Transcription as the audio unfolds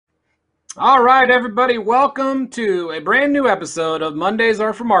All right, everybody, welcome to a brand new episode of Mondays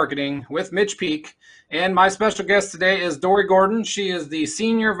Are for Marketing with Mitch Peak. And my special guest today is Dory Gordon. She is the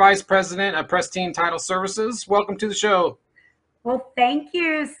Senior Vice President of Pristine Title Services. Welcome to the show. Well, thank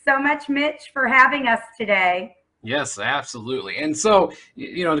you so much, Mitch, for having us today. Yes, absolutely. And so,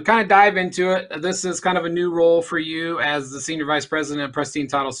 to kind of dive into it, this is kind of a new role for you as the Senior Vice President of Pristine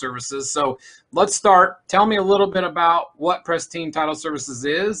Title Services. So let's start. Tell me a little bit about what Pristine Title Services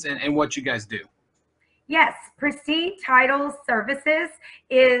is and what you guys do. Yes, Prestige Title Services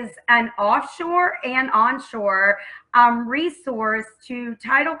is an offshore and onshore resource to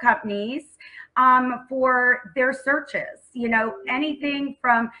title companies for their searches. Anything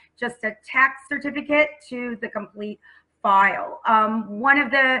from just a tax certificate to the complete file. One of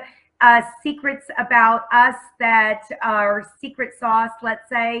the secrets about us that our secret sauce, let's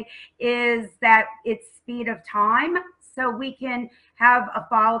say, is that it's speed of time. So we can have a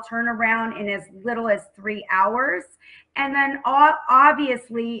file turnaround in as little as 3 hours. And then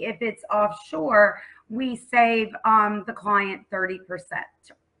obviously, if it's offshore, we save the client 30%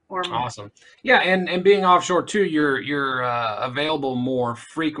 or more. Awesome. Yeah, and being offshore too, you're available more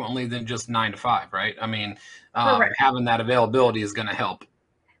frequently than just 9 to 5, right? I mean, Correct. having that availability is going to help.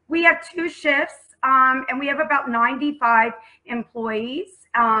 We have two shifts, and we have about 95 employees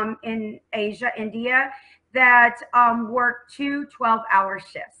in Asia, India, that work two 12-hour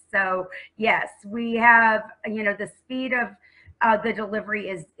shifts. So yes, we have, the speed of the delivery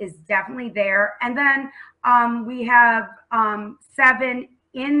is definitely there. And then we have seven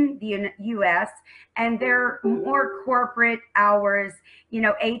in the US, and they're more corporate hours,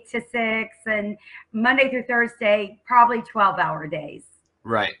 8 to 6, and Monday through Thursday, probably 12-hour days.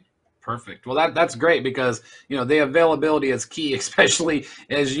 Right. Perfect. Well, that's great because the availability is key, especially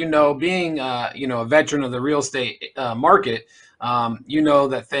as being a veteran of the real estate market. You know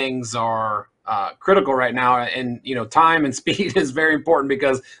that things are critical right now, and time and speed is very important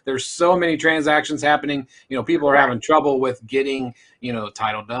because there's so many transactions happening. People are Correct. having trouble with getting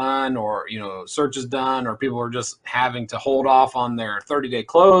title done, or searches done, or people are just having to hold off on their 30-day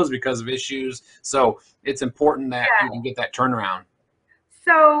close because of issues. So it's important that you can get that turnaround.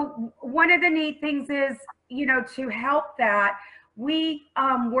 So one of the neat things is, to help that, we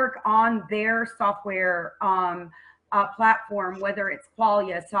work on their software platform, whether it's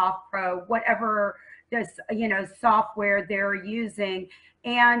Qualia, SoftPro, whatever this software they're using,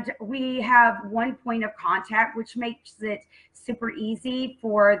 and we have one point of contact, which makes it super easy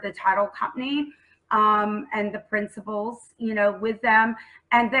for the title company and the principals, with them.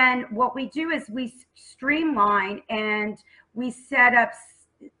 And then what we do is we streamline and we set up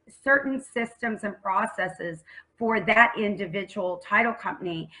certain systems and processes for that individual title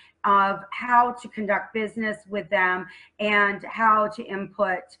company of how to conduct business with them and how to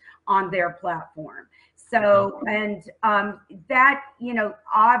input on their platform. So, and that,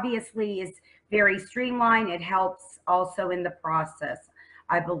 obviously is very streamlined. It helps also in the process,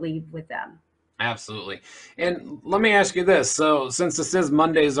 I believe, with them. Absolutely. And let me ask you this. So, since this is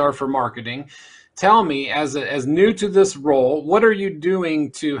Mondays Are for Marketing, tell me, as new to this role, what are you doing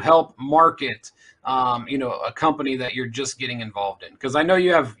to help market, a company that you're just getting involved in? Because I know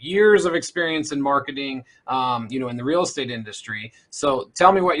you have years of experience in marketing, in the real estate industry. So,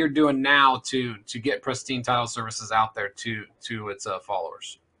 tell me what you're doing now to get Pristine Title Services out there to its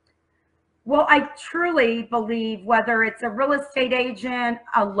followers. Well, I truly believe whether it's a real estate agent,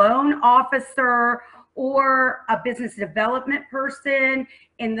 a loan officer, or a business development person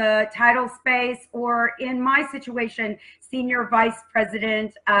in the title space, or in my situation, senior vice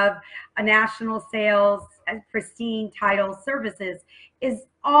president of a national sales at Pristine Title Services, is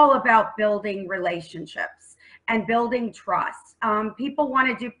all about building relationships and building trust. People want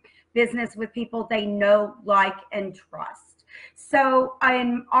to do business with people they know, like, and trust. So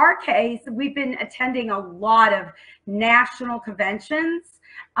in our case, we've been attending a lot of national conventions.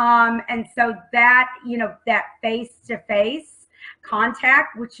 And so that, that face to face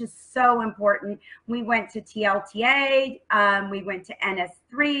contact, which is so important. We went to TLTA, we went to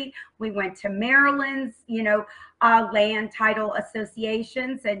NS3, we went to Maryland's, land title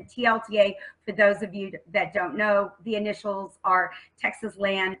associations, and TLTA, for those of you that don't know, the initials are Texas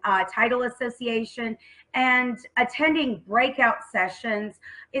Land Title Association. And attending breakout sessions,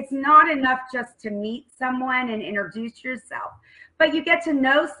 it's not enough just to meet someone and introduce yourself, but you get to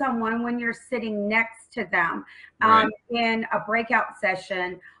know someone when you're sitting next to them Right. in a breakout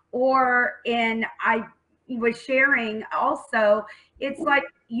session, or in, I was sharing also, it's like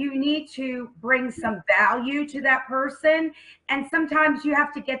you need to bring some value to that person. And sometimes you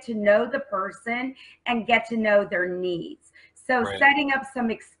have to get to know the person and get to know their needs. So Right. setting up some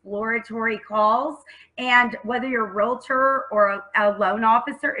exploratory calls, and whether you're a realtor or a loan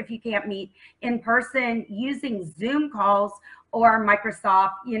officer, if you can't meet in person, using Zoom calls or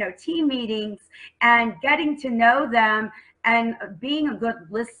Microsoft, team meetings, and getting to know them and being a good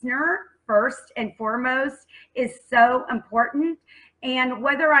listener first and foremost is so important. And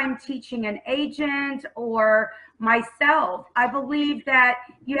whether I'm teaching an agent or myself, I believe that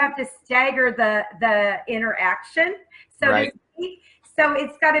you have to stagger the interaction, so to Right. speak. So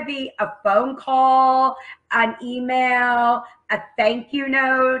it's got to be a phone call, an email, a thank you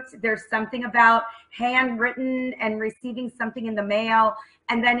note. There's something about handwritten and receiving something in the mail,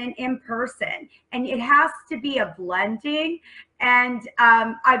 and then an in person. And it has to be a blending. And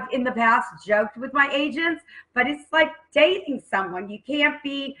I've in the past joked with my agents, but it's like dating someone. You can't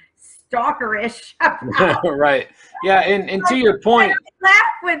be stalkerish about Right. Yeah. And to your I point, laugh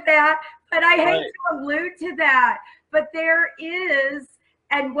with that, but I hate right. to allude to that. But there is,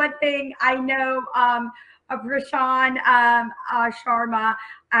 and one thing I know of Rashawn Sharma,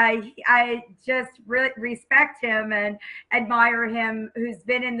 I just really respect him and admire him, who's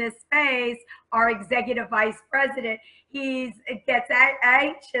been in this space, our executive vice president. He's it gets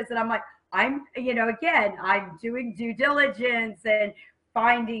anxious, and I'm like, again, I'm doing due diligence and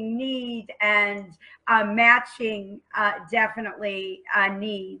finding need and matching definitely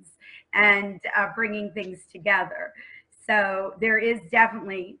needs and bringing things together. So there is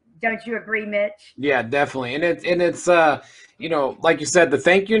definitely, don't you agree, Mitch? Yeah, definitely. And it's like you said, the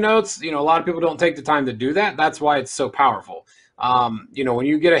thank you notes, a lot of people don't take the time to do that. That's why it's so powerful. When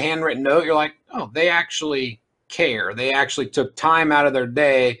you get a handwritten note, you're like, oh, they actually care. They actually took time out of their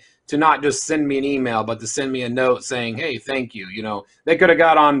day to not just send me an email, but to send me a note saying, hey, thank you. They could have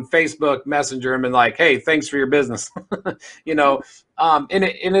got on Facebook Messenger and been like, hey, thanks for your business. you know, and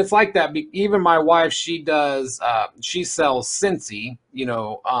it's like that. Even my wife, she sells Scentsy, Yes,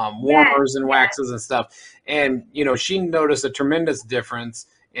 warmers and yes. waxes and stuff. And, she noticed a tremendous difference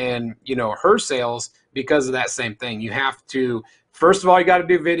in, her sales because of that same thing. You have to, first of all, you got to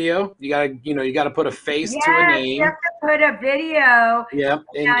do video. You got to put a face to a Yes, you have name. to put a video. Yep.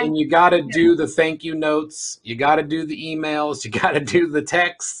 And And you got to do the thank you notes. You got to do the emails. You got to do the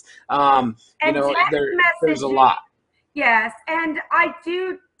texts. text There's a messaging. lot. Yes, and I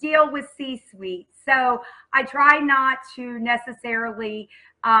do deal with C-suite, so I try not to necessarily,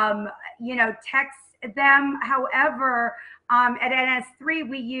 text them. However, at NS3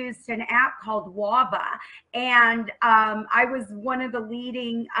 we used an app called Wava, and I was one of the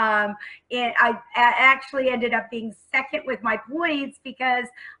leading. Actually ended up being second with my points because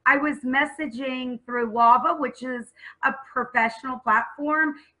I was messaging through Wava, which is a professional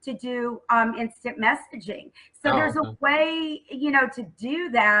platform to do instant messaging. So Oh, there's a okay. way, to do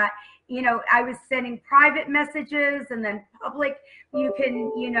that. I was sending private messages and then public. You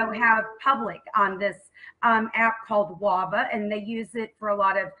can, have public on this app called Wava, and they use it for a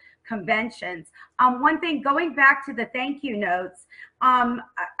lot of conventions. One thing, going back to the thank you notes,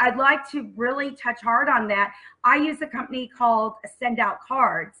 I'd like to really touch hard on that. I use a company called Send Out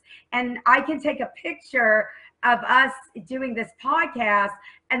Cards, and I can take a picture of us doing this podcast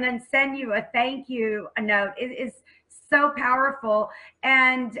and then send you a thank you note. It is so powerful.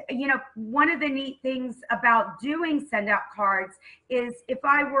 And, one of the neat things about doing send out cards is if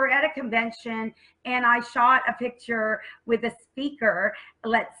I were at a convention and I shot a picture with a speaker,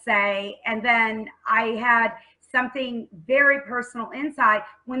 let's say, and then I had something very personal inside,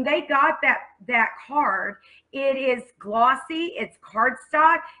 when they got that card, it is glossy, it's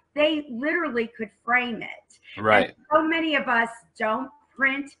cardstock, they literally could frame it. And Right. so many of us don't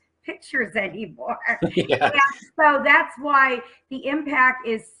print pictures anymore. Yeah. And so that's why the impact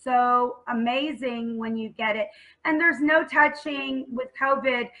is so amazing when you get it. And there's no touching with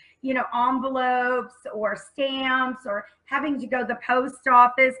COVID, envelopes or stamps or having to go to the post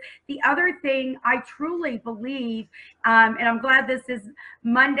office. The other thing I truly believe, and I'm glad this is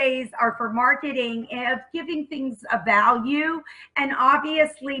Mondays are for marketing, of giving things a value. And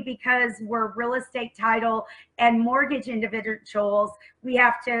obviously, because we're real estate title and mortgage individuals, we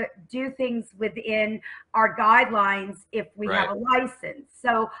have to do things within our guidelines if we Right. have a license.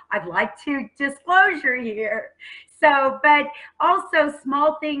 So I'd like to disclosure here. So, but also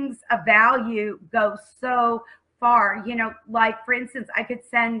small things of value go so far. Like for instance, I could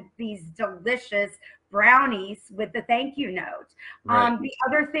send these delicious brownies with the thank you note. Right. The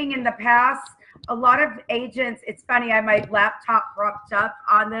other thing in the past, a lot of agents, it's funny, I have my laptop propped up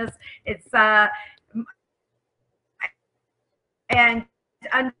on this. It's and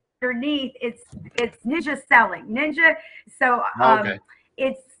underneath it's ninja selling ninja. So Okay.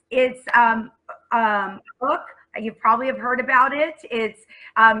 it's book You probably have heard about it. It's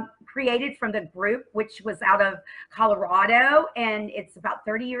created from the group, which was out of Colorado, and it's about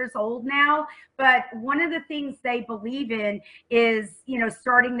 30 years old now. But one of the things they believe in is,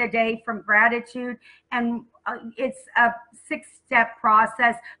 starting the day from gratitude. And it's a 6-step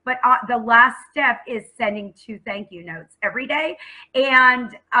process, but the last step is sending 2 thank you notes every day.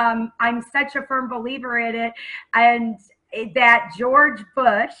 And I'm such a firm believer in it. And that George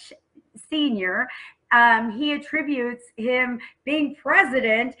Bush Sr., he attributes him being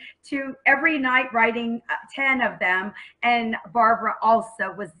president to every night writing 10 of them. And Barbara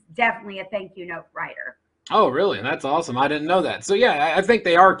also was definitely a thank you note writer. Oh, really? That's awesome. I didn't know that. So yeah, I think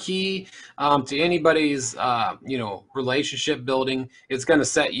they are key to anybody's relationship building. It's going to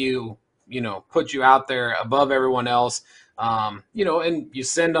set you, put you out there above everyone else. And you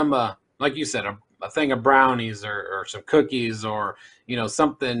send them like you said, a thing of brownies or some cookies or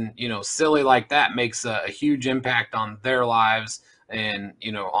something silly like that makes a huge impact on their lives and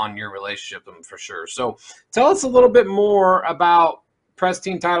on your relationship with them for sure. So tell us a little bit more about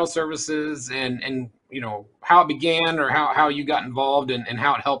Pristine Title Services and how it began or how you got involved and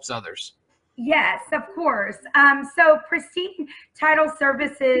how it helps others. Yes, of course. So Pristine Title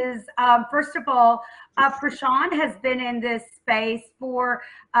Services, first of all, Prashant has been in this space for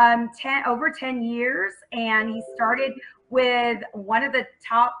over 10 years, and he started with one of the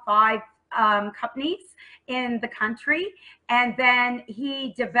top 5 companies in the country, and then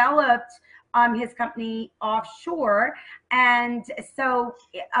he developed his company offshore. And so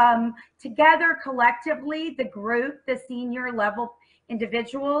together, collectively, the group, the senior level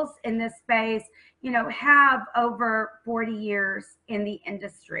individuals in this space, have over 40 years in the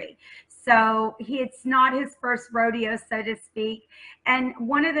industry. So it's not his first rodeo, so to speak. And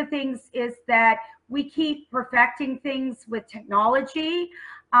one of the things is that we keep perfecting things with technology.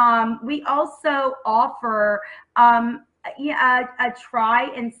 We also offer a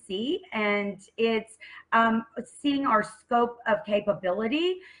try and see, and it's seeing our scope of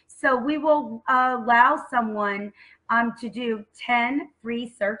capability. So we will allow someone to do 10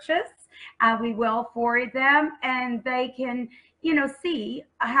 free searches. We will forward them, and they can, see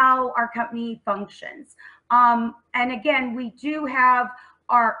how our company functions. And again, we do have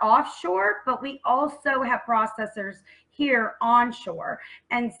our offshore, but we also have processors here onshore.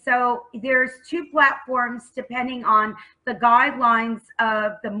 And so there's 2 platforms depending on the guidelines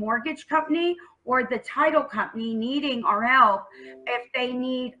of the mortgage company or the title company needing our help. If they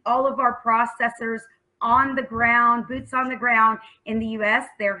need all of our processors on the ground, boots on the ground in the US,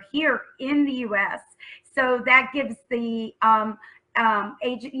 they're here in the US. So that gives the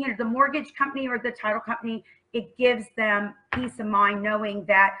agent, the mortgage company or the title company, it gives them peace of mind knowing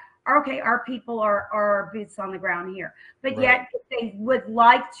that, okay, our people are boots on the ground here. But Right. yet, if they would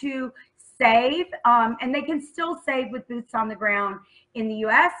like to save, and they can still save with boots on the ground in the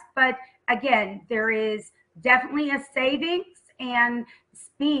US, but again, there is definitely a savings and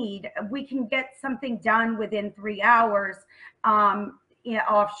speed. We can get something done within 3 hours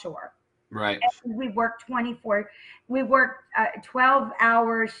offshore. Right. And we work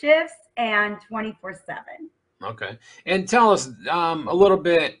 12-hour shifts and 24/7. Okay. And tell us a little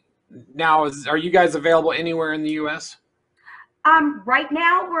bit now, are you guys available anywhere in the U.S.? Right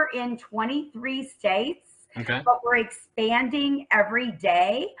now we're in 23 states, Okay. but we're expanding every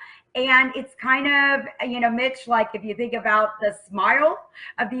day. And it's kind of, Mitch, like if you think about the smile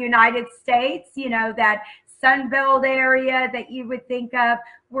of the United States, that Sunbelt area that you would think of,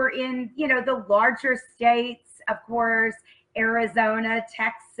 we're in, the larger states, of course, Arizona,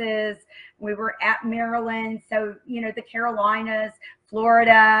 Texas, we were at Maryland. So, the Carolinas,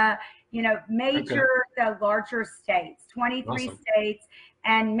 Florida, major, the larger states, 23 Awesome. states,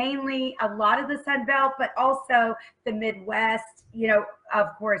 and mainly a lot of the Sun Belt, but also the Midwest,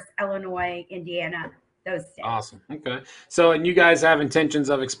 of course, Illinois, Indiana, those states. Awesome. Okay. So, and you guys have intentions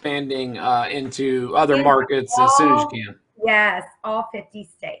of expanding into other In markets as soon as you can. Yes, all 50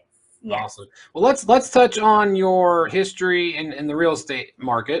 states. Yes. Awesome. Well, let's touch on your history in the real estate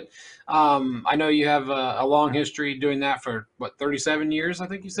market. I know you have a long history doing that for 37 years, I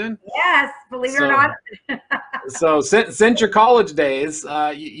think you said. Yes, believe it or not. So since your college days,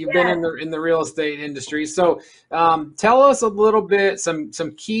 you've been Yes. in the real estate industry. So tell us a little bit some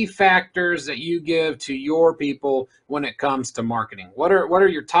key factors that you give to your people when it comes to marketing. What are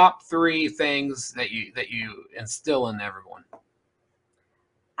your top 3 things that you instill in everyone?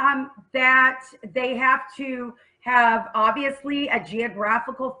 That they have to have obviously a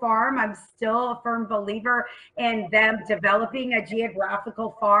geographical farm. I'm still a firm believer in them developing a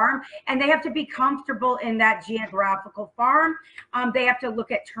geographical farm, and they have to be comfortable in that geographical farm. They have to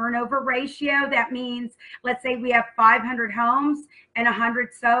look at turnover ratio. That means, let's say we have 500 homes and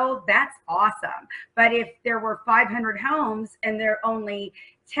 100 sold. That's awesome. But if there were 500 homes and there are only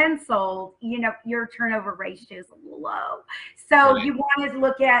 10 sold, your turnover ratio is a little low. So you want to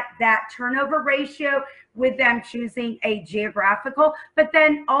look at that turnover ratio with them choosing a geographical, but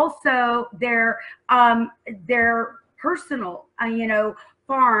then also their personal,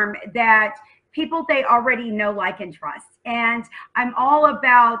 farm that people they already know, like, and trust. And I'm all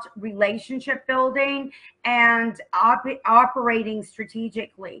about relationship building and operating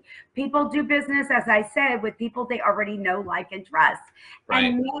strategically. People do business, as I said, with people they already know, like, and trust.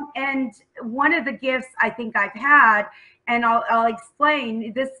 Right. And one of the gifts I think I've had, and I'll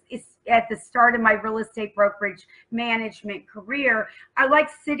explain, this is at the start of my real estate brokerage management career. I like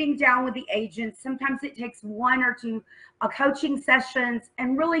sitting down with the agents. Sometimes it takes one or two coaching sessions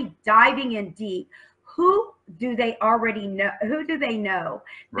and really diving in deep. Who do they already know? Who do they know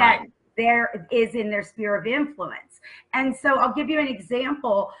that there is in their sphere of influence? And so I'll give you an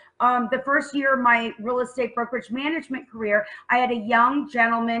example. The first year of my real estate brokerage management career, I had a young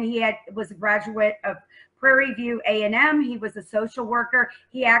gentleman. He was a graduate of Prairie View A&M. He was a social worker.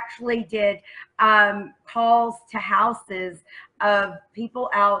 He actually did calls to houses of people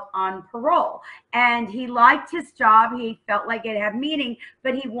out on parole. And he liked his job. He felt like it had meaning,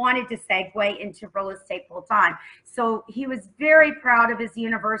 but he wanted to segue into real estate full time. So he was very proud of his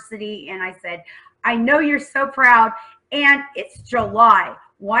university. And I said, I know you're so proud. And it's July.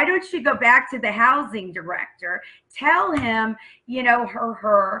 Why don't you go back to the housing director, tell him,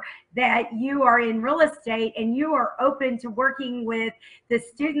 her, that you are in real estate and you are open to working with the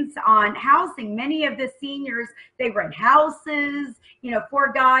students on housing. Many of the seniors, they rent houses,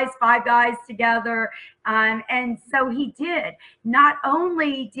 4 guys, 5 guys together. And so he did. Not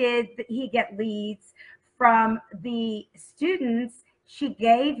only did he get leads from the students, she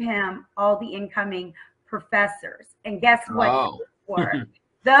gave him all the incoming professors. And guess what? Oh.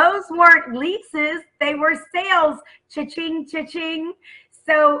 Those weren't leases, they were sales. Cha-ching, cha-ching.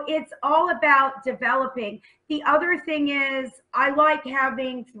 So it's all about developing. The other thing is I like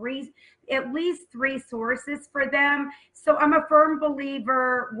having at least three sources for them. So I'm a firm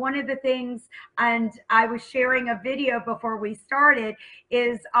believer. One of the things, and I was sharing a video before we started,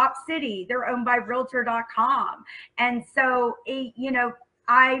 is OpCity. They're owned by Realtor.com. And so,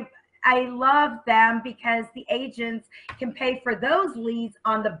 I love them because the agents can pay for those leads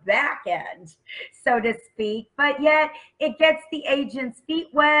on the back end, so to speak, but yet it gets the agent's feet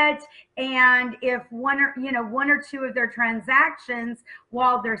wet. And if one or two of their transactions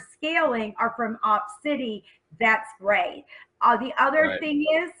while they're scaling are from OpCity, that's great. The other thing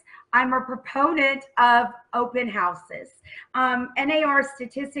is, I'm a proponent of open houses. NAR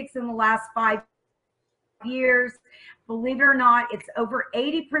statistics in the last 5 years, believe it or not, it's over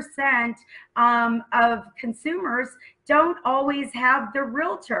 80% of consumers don't always have their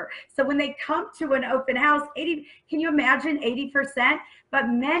realtor. So when they come to an open house, can you imagine 80%? But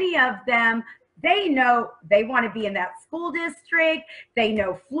many of them, they know they want to be in that school district. They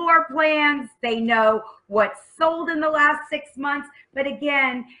know floor plans. They know what's sold in the last 6 months. But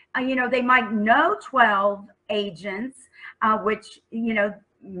again, they might know 12 agents, which,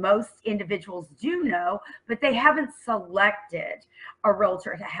 most individuals do know, but they haven't selected a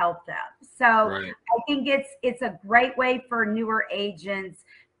realtor to help them. So I think it's a great way for newer agents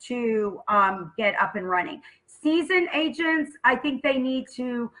to get up and running. Seasoned agents, I think they need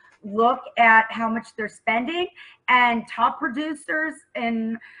to look at how much they're spending, and top producers,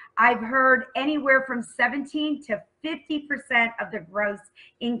 and I've heard anywhere from 17 to 50% of the gross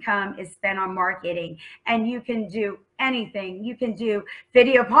income is spent on marketing. And you can do anything. You can do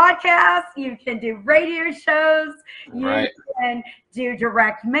video podcasts, you can do radio shows, you can do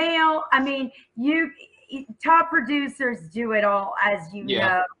direct mail. I mean, top producers do it all, as you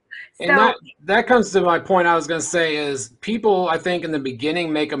know. And that comes to my point I was going to say is people, I think, in the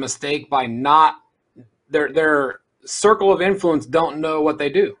beginning make a mistake by not, their circle of influence don't know what they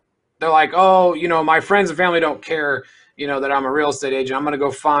do. They're like, oh, my friends and family don't care, that I'm a real estate agent. I'm going to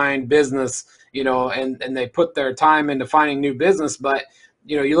go find business, and they put their time into finding new business. But,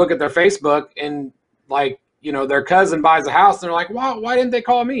 you look at their Facebook and their cousin buys a house and they're like, wow, why didn't they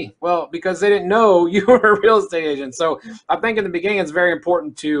call me? Well, because they didn't know you were a real estate agent. So I think in the beginning, it's very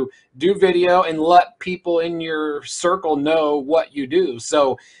important to do video and let people in your circle know what you do.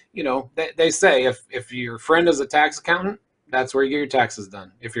 So, they say if your friend is a tax accountant, that's where you get your taxes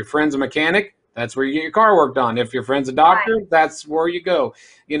done. If your friend's a mechanic, That's where you get your car worked on. If your friend's a doctor, Right. that's where you go.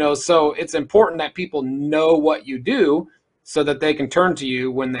 So it's important that people know what you do so that they can turn to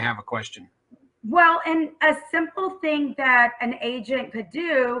you when they have a question. Well, and a simple thing that an agent could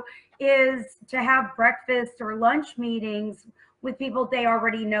do is to have breakfast or lunch meetings with people they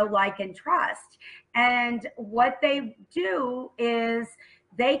already know, like, and trust. And what they do is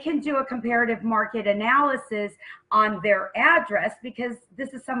they can do a comparative market analysis on their address, because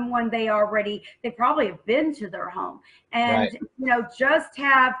this is someone they probably have been to their home. Right. And just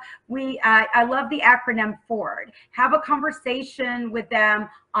have I love the acronym FORD. Have a conversation with them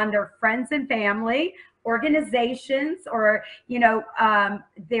on their friends and family, organizations, or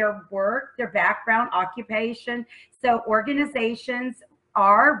their work, their background, occupation. So organizations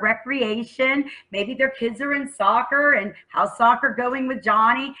are recreation. Maybe their kids are in soccer, and how's soccer going with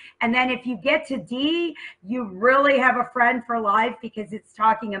Johnny? And then if you get to D, you really have a friend for life, because it's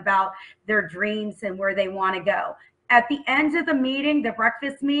talking about their dreams and where they want to go. At the end of the meeting, the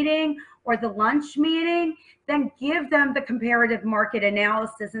breakfast meeting or the lunch meeting, then give them the comparative market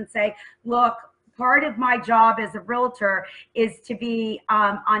analysis and say, look, part of my job as a realtor is to be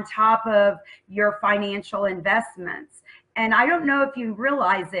on top of your financial investments. And I don't know if you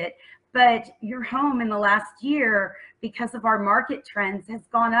realize it, but your home in the last year, because of our market trends, has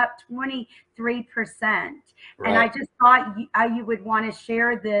gone up 23%. And I Right. just thought you would want to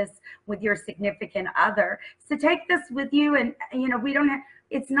share this with your significant other. So take this with you. And, we don't have,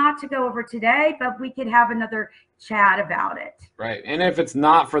 it's not to go over today, but we could have another chat about it. Right. And if it's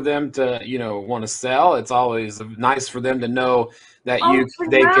not for them to, want to sell, it's always nice for them to know that Oh, to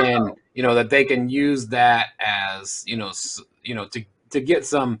they can, know. that they can use that as, to get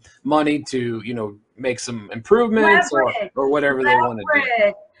some money to, make some improvements Leverage, or whatever they want to do.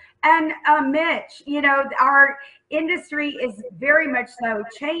 leverage. And Mitch, our industry is very much so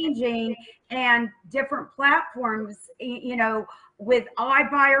changing, and different platforms, with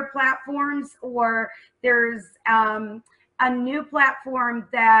iBuyer platforms, or there's a new platform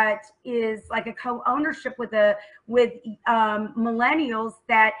that is like a co-ownership with millennials,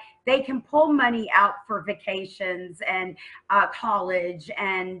 that they can pull money out for vacations and college,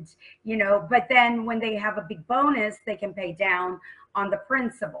 and but then when they have a big bonus, they can pay down on the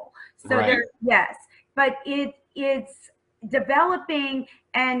principal. So Right. there, yes, but it's developing.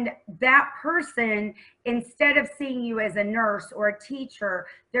 And that person, instead of seeing you as a nurse or a teacher,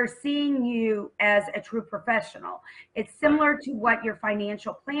 they're seeing you as a true professional. It's Right. similar to what your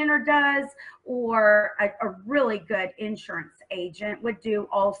financial planner does, or a really good insurance agent would do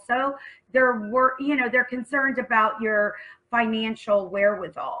also. They're concerned about your financial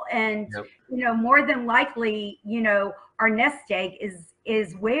wherewithal. And Yep. more than likely, our nest egg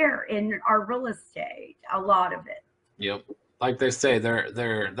is where in our real estate, a lot of it. Yep. Like they say,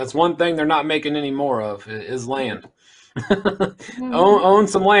 that's one thing they're not making any more of is land. Mhm. Own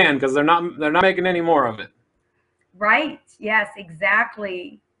some land, because they're not making any more of it. Right. Yes,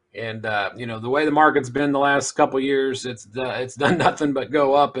 exactly. And the way the market's been the last couple of years, it's done nothing but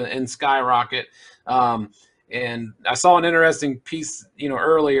go up and skyrocket. Um, and I saw an interesting piece,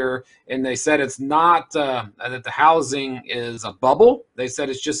 earlier, and they said it's not that the housing is a bubble. They said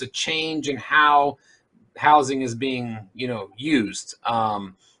it's just a change in how housing is being, used.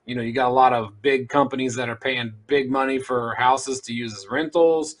 You got a lot of big companies that are paying big money for houses to use as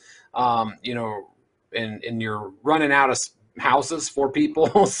rentals. And you're running out of houses for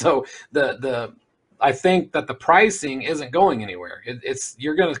people. So the I think that the pricing isn't going anywhere. It's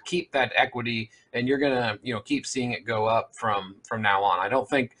you're going to keep that equity, and you're going to keep seeing it go up from now on. I don't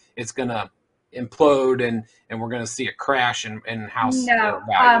think it's going to implode, and we're going to see a crash in house No,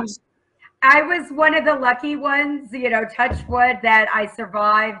 values. I was one of the lucky ones, touch wood, that I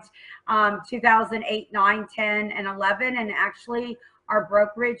survived 2008, 9, 10, and 11. And actually, our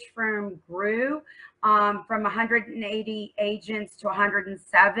brokerage firm grew from 180 agents to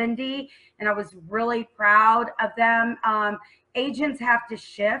 170. And I was really proud of them. Agents have to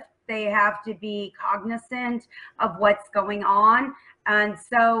shift. They have to be cognizant of what's going on. And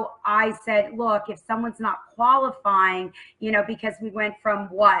so I said, look, if someone's not qualifying, because we went from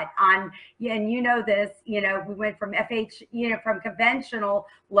what on, and this, we went from FH, from conventional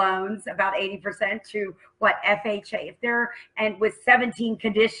loans, about 80%, to what, FHA, if they're, and with 17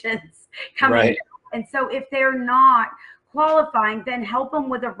 conditions coming Right. down. And so if they're not qualifying, then help them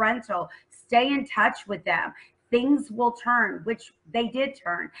with a rental, stay in touch with them. Things will turn, which they did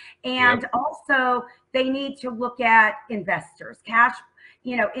turn. Yep. And also, they need to look at investors, cash,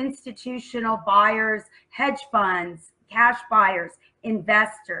 institutional buyers, hedge funds, cash buyers,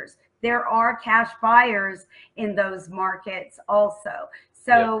 investors. There are cash buyers in those markets also.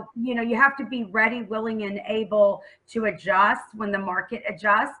 So, you have to be ready, willing, and able to adjust when the market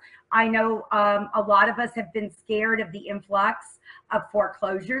adjusts. I know a lot of us have been scared of the influx of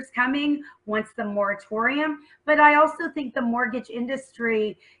foreclosures coming once the moratorium, but I also think the mortgage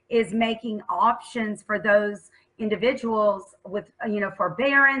industry is making options for those individuals with,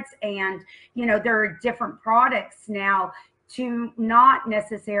 forbearance, and, there are different products now to not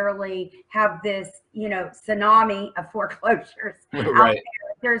necessarily have this, tsunami of foreclosures out Right. there.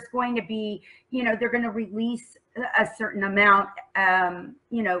 There's going to be, they're going to release a certain amount,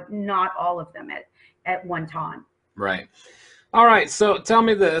 not all of them at one time. Right. All right. So tell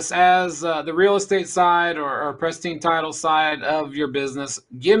me this, as the real estate side or Pristine Title side of your business,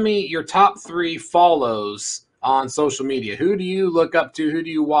 give me your top 3 follows on social media. Who do you look up to? Who do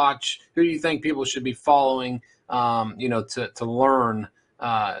you watch? Who do you think people should be following, to learn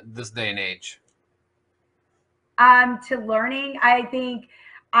this day and age? To learning, I think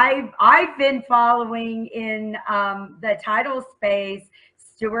I've been following in the title space,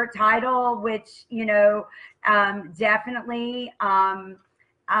 Stewart Title, which, definitely, also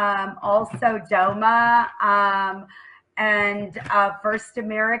Doma, and First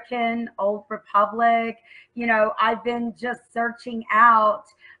American, Old Republic. I've been just searching out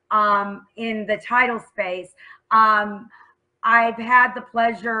in the title space. I've had the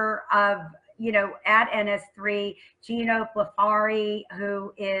pleasure of, at NS3, Gino Blafari,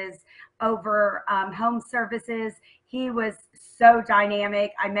 who is over home services. He was so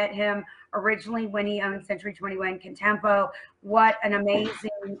dynamic. I met him originally when he owned Century 21 Contempo. What an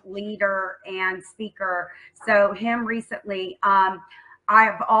amazing leader and speaker. So him recently.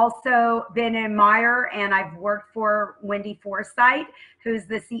 I've also been in Meyer, and I've worked for Wendy Forsythe, who's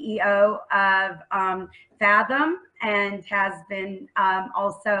the CEO of Fathom, and has been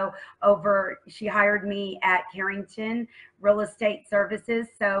also she hired me at Carrington Real Estate Services.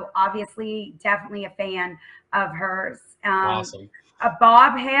 So obviously, definitely a fan of hers. Awesome.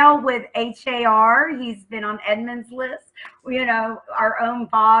 Bob Hale with HAR. He's been on Edmund's list. Our own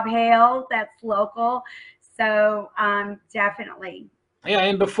Bob Hale, that's local. So definitely. Yeah,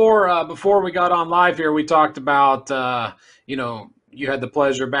 and before we got on live here, we talked about you had the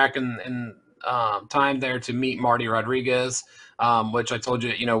pleasure back in time there to meet Marty Rodriguez, which I told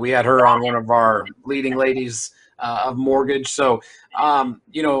you, we had her on one of our leading ladies of mortgage. So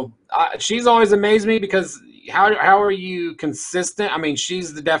she's always amazed me because how are you consistent? I mean,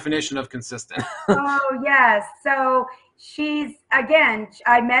 she's the definition of consistent. Oh, yes. So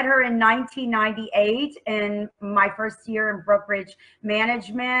I met her in 1998 in my first year in brokerage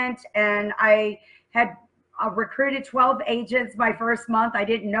management. And I had recruited 12 agents my first month. I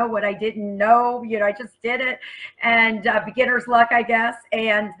didn't know what I didn't know. I just did it, and beginner's luck, I guess.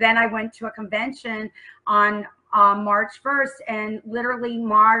 And then I went to a convention on March 1st, and literally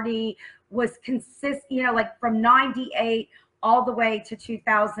Marty was consistent, like from 98 all the way to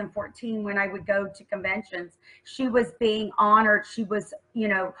 2014 when I would go to conventions. She was being honored. She was,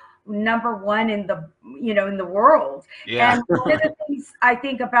 number one in the world. Yeah. And one of the things I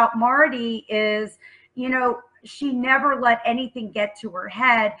think about Marty is, she never let anything get to her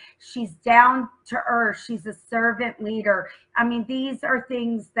head. She's down to earth. She's a servant leader. I mean, these are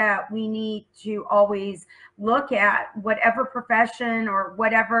things that we need to always look at, whatever profession or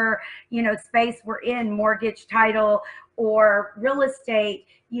whatever, space we're in, mortgage, title, or real estate.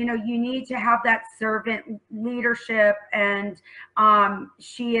 You need to have that servant leadership, and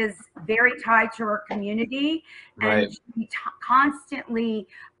she is very tied to her community, Right. and she constantly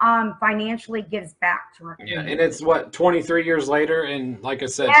financially gives back to her community. Yeah, and it's what, 23 years later, and like I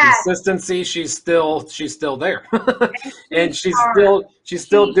said, Yes. consistency. She's still there, and she's She's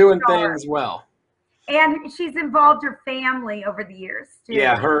still doing star. things well. And she's involved her family over the years too.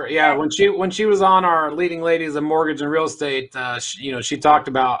 Yeah, when she was on our leading ladies of mortgage and real estate, she talked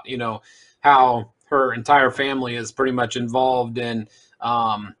about how her entire family is pretty much involved in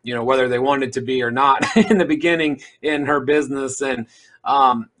whether they wanted to be or not in the beginning in her business. And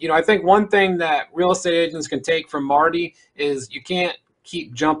I think one thing that real estate agents can take from Marty is you can't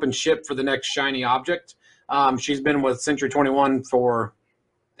keep jumping ship for the next shiny object. She's been with Century 21 for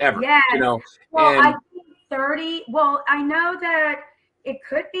ever. Yes. Well, and I think 30. Well, I know that it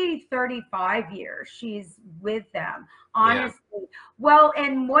could be 35 years she's with them, honestly. Yeah. Well,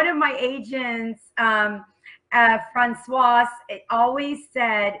 and one of my agents, Francoise, always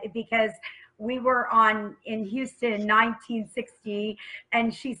said, because we were in Houston in 1960,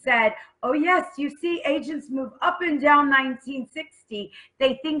 and she said, oh yes, you see agents move up and down 1960.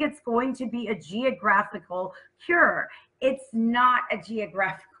 They think it's going to be a geographical cure. It's not a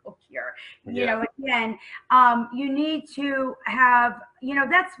geographical here. Yeah. Again, you need to have,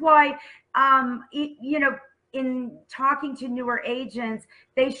 that's why, in talking to newer agents,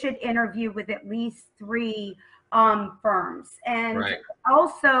 they should interview with at least three firms. And Right.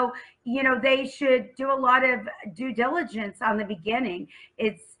 also, they should do a lot of due diligence on the beginning.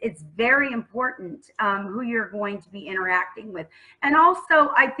 It's very important who you're going to be interacting with. And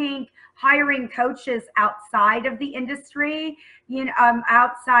also, I think hiring coaches outside of the industry,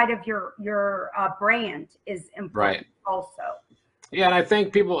 outside of your brand is important Right. also. Yeah, and I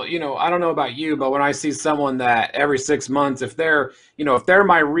think people, I don't know about you, but when I see someone that every 6 months, if they're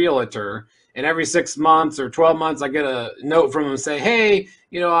my realtor, and every 6 months or 12 months, I get a note from them say, hey,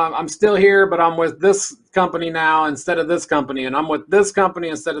 I'm still here, but I'm with this company now instead of this company, and I'm with this company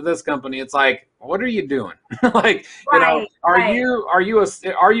instead of this company. It's like, what are you doing? Like, Right, are right.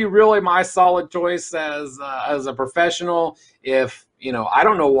 you really my solid choice as a professional? If I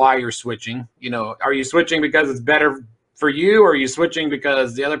don't know why you're switching. Are you switching because it's better for you, or are you switching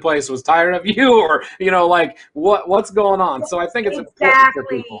because the other place was tired of you, or like what's going on? So I think it's important for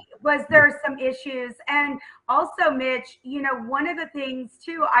Exactly. people. Was there some issues? And also, Mitch, one of the things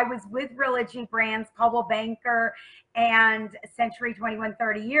too, I was with Realogy Brands, Coldwell Banker, and Century 21,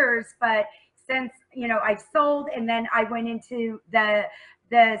 30 years. But since, I've sold, and then I went into the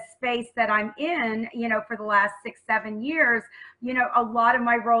space that I'm in, for the last 6, 7 years, a lot of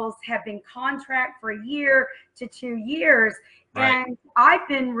my roles have been contract for a year to 2 years, Right. and I've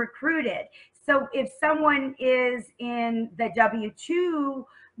been recruited. So if someone is in the W-2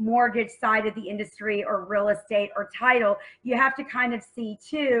 mortgage side of the industry, or real estate or title, you have to kind of see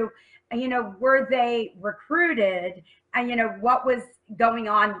too, were they recruited, and, what was going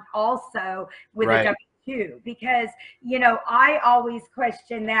on also with a Right. W-2, because, I always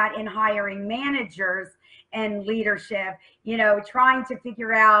question that in hiring managers and leadership, trying to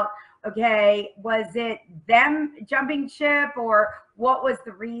figure out, okay, was it them jumping ship, or what was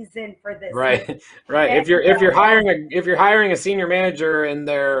the reason for this move? Right. Right. And, If you're hiring a senior manager and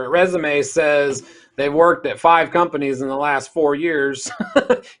their resume says they worked at 5 companies in the last 4 years,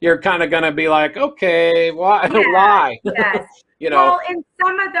 you're kind of going to be like, okay, why? yeah, Why? yes. you know. Well, in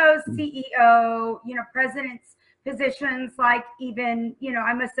some of those CEO, presidents positions, like even,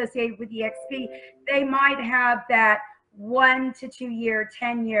 I'm associated with EXP, they might have that 1 to 2 year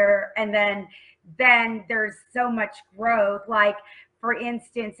tenure, and then there's so much growth. Like, for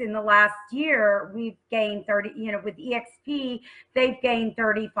instance, in the last year, we've gained 30, with EXP, they've gained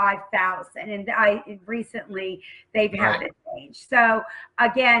 35,000. And I recently, they've Right. had a change. So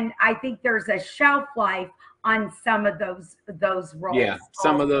again, I think there's a shelf life on some of those roles Yeah,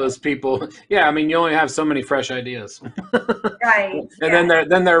 some of also. those people. Yeah, I mean, you only have so many fresh ideas, Right. and then Yes.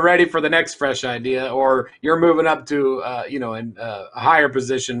 they're ready for the next fresh idea, or you're moving up to a higher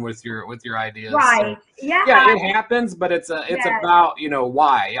position with your ideas. So Right. Yeah. yeah, it happens, but it's Yes. about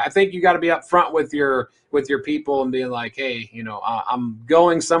why. I think you got to be upfront with your people and being like, hey, I'm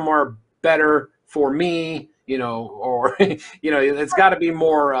going somewhere better for me, or it's got to be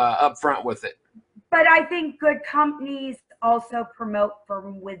more upfront with it. But I think good companies also promote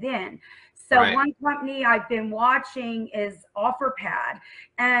from within. So Right. one company I've been watching is OfferPad,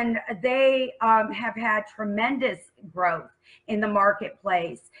 and they have had tremendous growth in the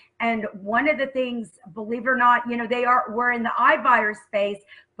marketplace. And one of the things, believe it or not, we're in the iBuyer space,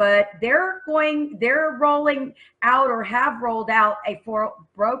 but they're rolling out, or have rolled out, a for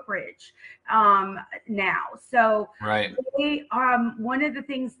brokerage now. So Right. one of the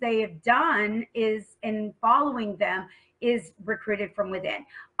things they have done is, in following them, is recruited from within.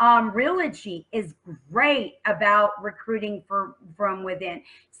 Realogy is great about recruiting from within.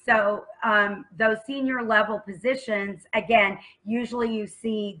 So those senior level positions, again, usually you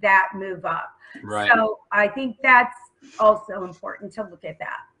see that move up. Right. So I think that's also important to look at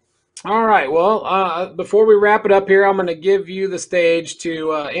that. All right. Well, before we wrap it up here, I'm going to give you the stage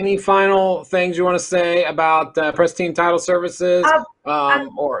to any final things you want to say about Pristine Title Services, Of, of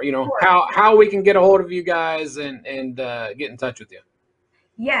or course. how we can get a hold of you guys and get in touch with you.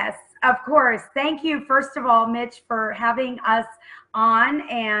 Yes, of course. Thank you, first of all, Mitch, for having us on.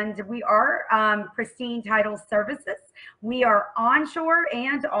 And we are Pristine Title Services. We are onshore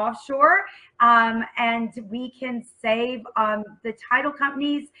and offshore, and we can save the title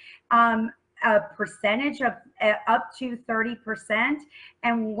companies a percentage of up to 30%.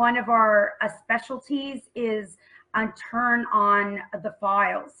 And one of our specialties is turn on the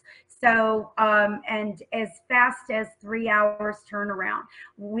files. So, and as fast as 3 hours turnaround.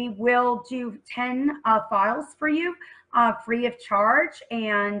 We will do 10 files for you free of charge.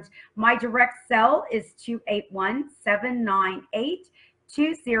 And my direct cell is 281-798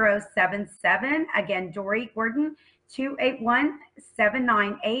 2077. Again, Dory Gordon,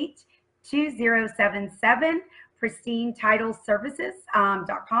 281-798-2077,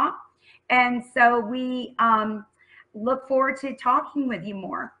 pristinetitleservices.com. And so we look forward to talking with you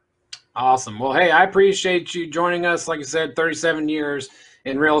more. Awesome. Well, hey, I appreciate you joining us. Like I said, 37 years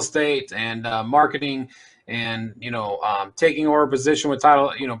in real estate and marketing, and taking over a position with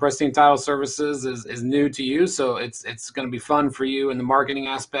Pristine Title Services is new to you, so it's going to be fun for you in the marketing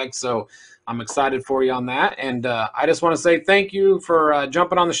aspect. So I'm excited for you on that, and I just want to say thank you for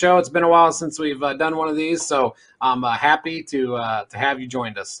jumping on the show. It's been a while since we've done one of these, so I'm happy to have you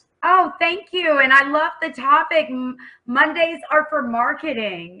joined us. Oh, thank you. And I love the topic. Mondays are for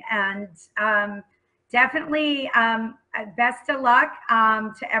marketing, and definitely best of luck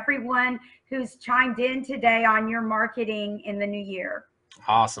to everyone who's chimed in today on your marketing in the new year.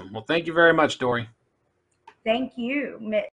 Awesome. Well, thank you very much, Dory. Thank you, Mitch.